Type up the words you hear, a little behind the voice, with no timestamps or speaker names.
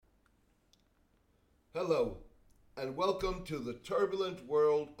Hello, and welcome to the turbulent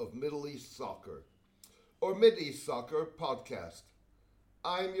world of Middle East soccer, or Mideast Soccer podcast.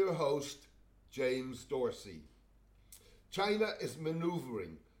 I'm your host, James Dorsey. China is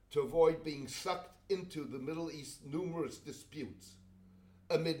maneuvering to avoid being sucked into the Middle East's numerous disputes,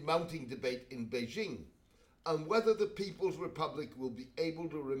 amid mounting debate in Beijing on whether the People's Republic will be able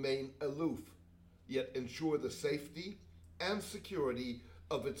to remain aloof, yet ensure the safety and security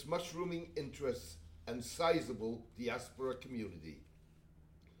of its mushrooming interests and sizable diaspora community.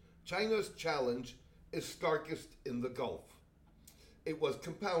 China's challenge is starkest in the Gulf. It was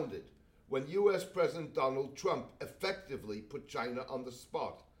compounded when US President Donald Trump effectively put China on the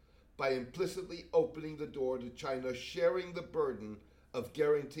spot by implicitly opening the door to China sharing the burden of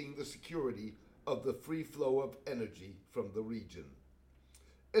guaranteeing the security of the free flow of energy from the region.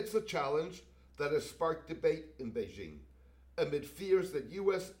 It's a challenge that has sparked debate in Beijing amid fears that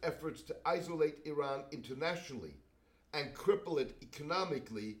US efforts to isolate Iran internationally and cripple it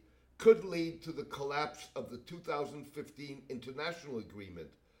economically could lead to the collapse of the 2015 international agreement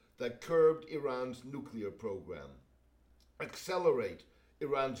that curbed Iran's nuclear program, accelerate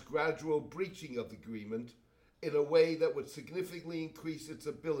Iran's gradual breaching of the agreement in a way that would significantly increase its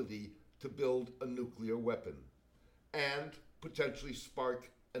ability to build a nuclear weapon, and potentially spark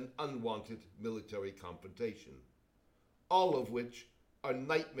an unwanted military confrontation, all of which are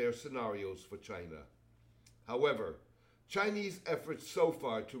nightmare scenarios for China. However, Chinese efforts so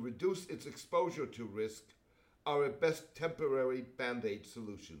far to reduce its exposure to risk are at best temporary band-aid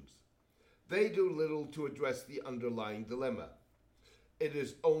solutions. They do little to address the underlying dilemma. It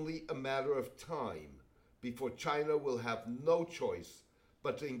is only a matter of time before China will have no choice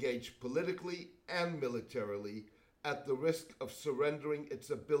but to engage politically and militarily at the risk of surrendering its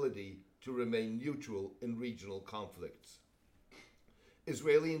ability to remain neutral in regional conflicts.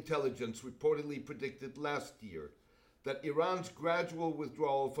 Israeli intelligence reportedly predicted last year that Iran's gradual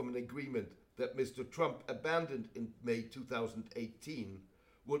withdrawal from an agreement that Mr. Trump abandoned in May 2018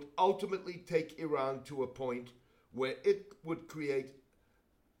 would ultimately take Iran to a point where it would create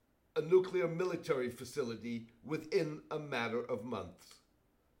a nuclear military facility within a matter of months.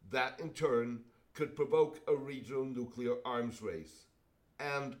 That in turn could provoke a regional nuclear arms race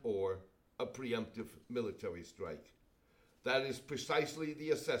and or a preemptive military strike. That is precisely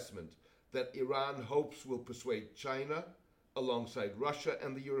the assessment that Iran hopes will persuade China, alongside Russia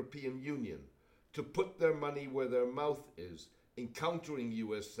and the European Union, to put their money where their mouth is in countering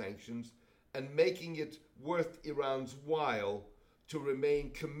US sanctions and making it worth Iran's while to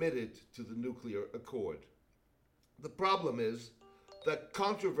remain committed to the nuclear accord. The problem is that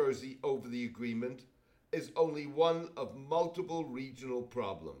controversy over the agreement is only one of multiple regional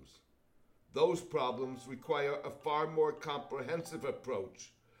problems. Those problems require a far more comprehensive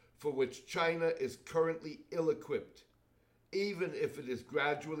approach for which China is currently ill-equipped, even if it is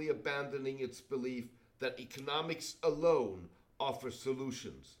gradually abandoning its belief that economics alone offers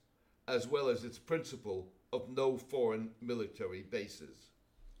solutions, as well as its principle of no foreign military bases.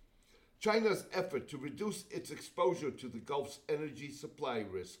 China's effort to reduce its exposure to the Gulf's energy supply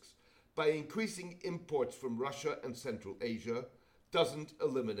risks by increasing imports from Russia and Central Asia doesn't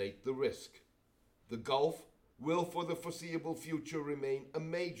eliminate the risk. The Gulf will for the foreseeable future remain a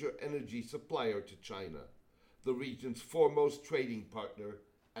major energy supplier to China, the region's foremost trading partner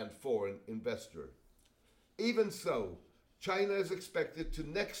and foreign investor. Even so, China is expected to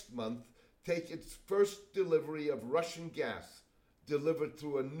next month take its first delivery of Russian gas delivered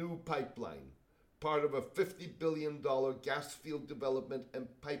through a new pipeline, part of a $50 billion gas field development and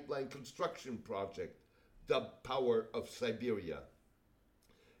pipeline construction project dubbed Power of Siberia,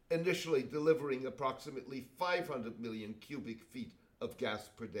 initially delivering approximately 500 million cubic feet of gas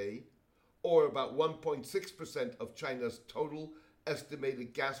per day, or about 1.6% of China's total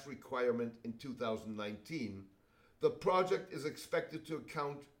estimated gas requirement in 2019. The project is expected to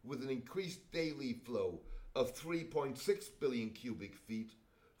account with an increased daily flow of 3.6 billion cubic feet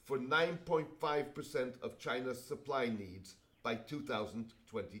for 9.5% of China's supply needs by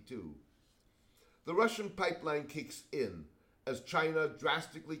 2022. The Russian pipeline kicks in as China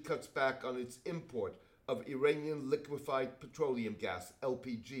drastically cuts back on its import of Iranian liquefied petroleum gas,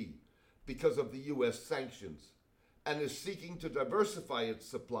 LPG, because of the US sanctions, and is seeking to diversify its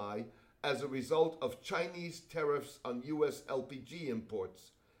supply as a result of Chinese tariffs on US LPG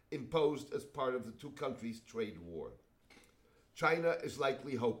imports imposed as part of the two countries' trade war. China is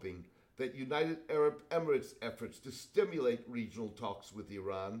likely hoping that United Arab Emirates' efforts to stimulate regional talks with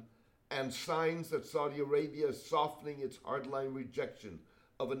Iran and signs that Saudi Arabia is softening its hardline rejection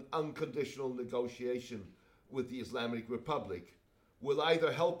of an unconditional negotiation with the Islamic Republic will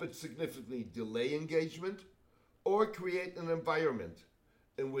either help it significantly delay engagement or create an environment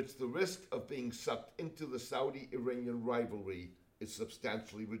in which the risk of being sucked into the Saudi-Iranian rivalry is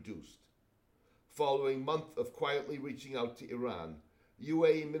substantially reduced. Following months of quietly reaching out to Iran,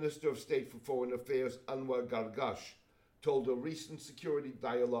 UAE Minister of State for Foreign Affairs Anwar Gargash told a recent security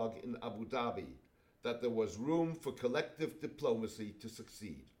dialogue in Abu Dhabi that there was room for collective diplomacy to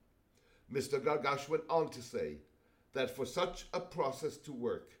succeed. Mr. Gargash went on to say that for such a process to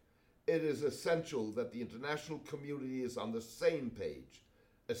work, it is essential that the international community is on the same page,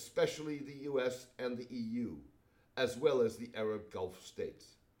 especially the US and the EU, as well as the Arab Gulf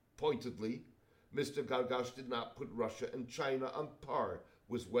states. Pointedly, Mr. Gargash did not put Russia and China on par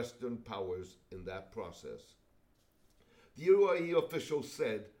with Western powers in that process. The UAE official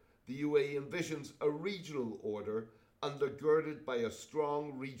said the UAE envisions a regional order undergirded by a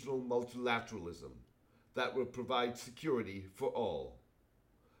strong regional multilateralism that will provide security for all.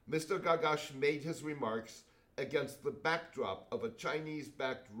 Mr. Gargash made his remarks against the backdrop of a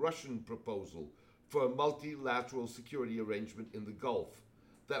Chinese-backed Russian proposal for a multilateral security arrangement in the Gulf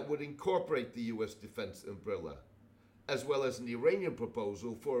that would incorporate the U.S. defense umbrella, as well as an Iranian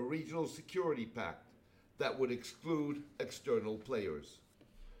proposal for a regional security pact that would exclude external players.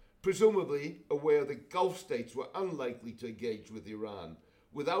 Presumably aware the Gulf states were unlikely to engage with Iran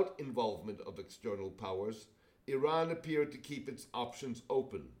without involvement of external powers, Iran appeared to keep its options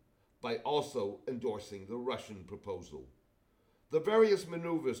open by also endorsing the Russian proposal. The various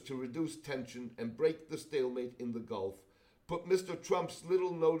maneuvers to reduce tension and break the stalemate in the Gulf put Mr. Trump's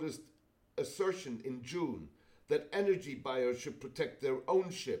little-noticed assertion in June that energy buyers should protect their own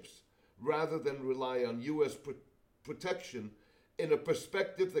ships rather than rely on U.S. protection in a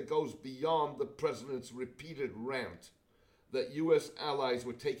perspective that goes beyond the president's repeated rant that U.S. allies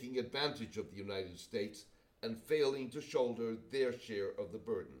were taking advantage of the United States and failing to shoulder their share of the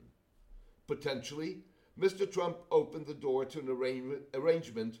burden. Potentially, Mr. Trump opened the door to an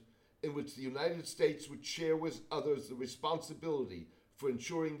arrangement in which the United States would share with others the responsibility for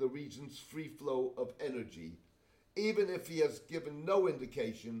ensuring the region's free flow of energy, even if he has given no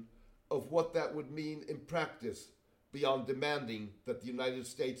indication of what that would mean in practice beyond demanding that the United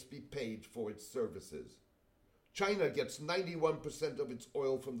States be paid for its services. China gets 91% of its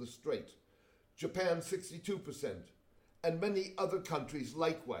oil from the Strait, Japan 62%, and many other countries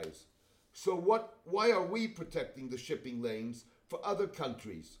likewise. So why are we protecting the shipping lanes for other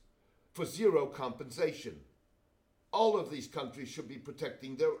countries for zero compensation? All of these countries should be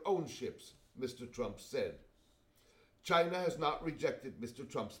protecting their own ships, Mr. Trump said. China has not rejected Mr.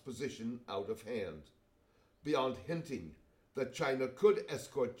 Trump's position out of hand. Beyond hinting that China could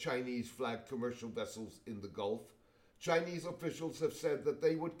escort Chinese-flagged commercial vessels in the Gulf, Chinese officials have said that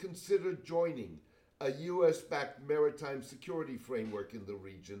they would consider joining a U.S.-backed maritime security framework in the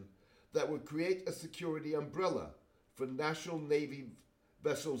region that would create a security umbrella for national Navy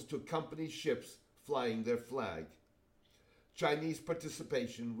vessels to accompany ships flying their flag. Chinese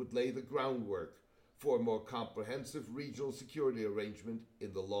participation would lay the groundwork for a more comprehensive regional security arrangement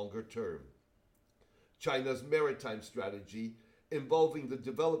in the longer term. China's maritime strategy, involving the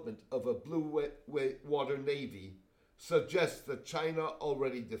development of a blue water navy, suggests that China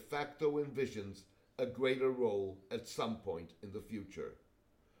already de facto envisions a greater role at some point in the future.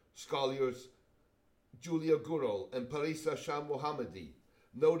 Scholars Julia Gurul and Parisa Shah Mohammadi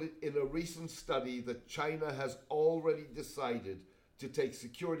noted in a recent study that China has already decided to take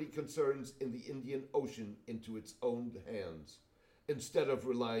security concerns in the Indian Ocean into its own hands, instead of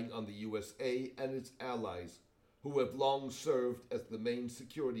relying on the USA and its allies, who have long served as the main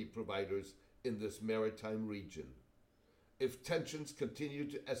security providers in this maritime region. If tensions continue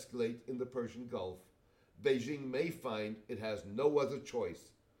to escalate in the Persian Gulf, Beijing may find it has no other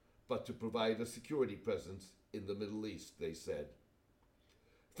choice but to provide a security presence in the Middle East, they said.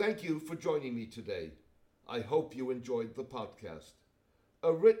 Thank you for joining me today. I hope you enjoyed the podcast.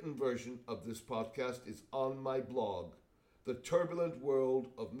 A written version of this podcast is on my blog, The Turbulent World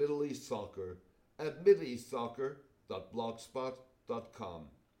of Middle East Soccer, at mideastsoccer.blogspot.com.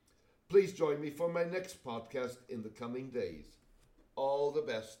 Please join me for my next podcast in the coming days. All the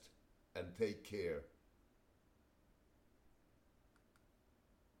best and take care.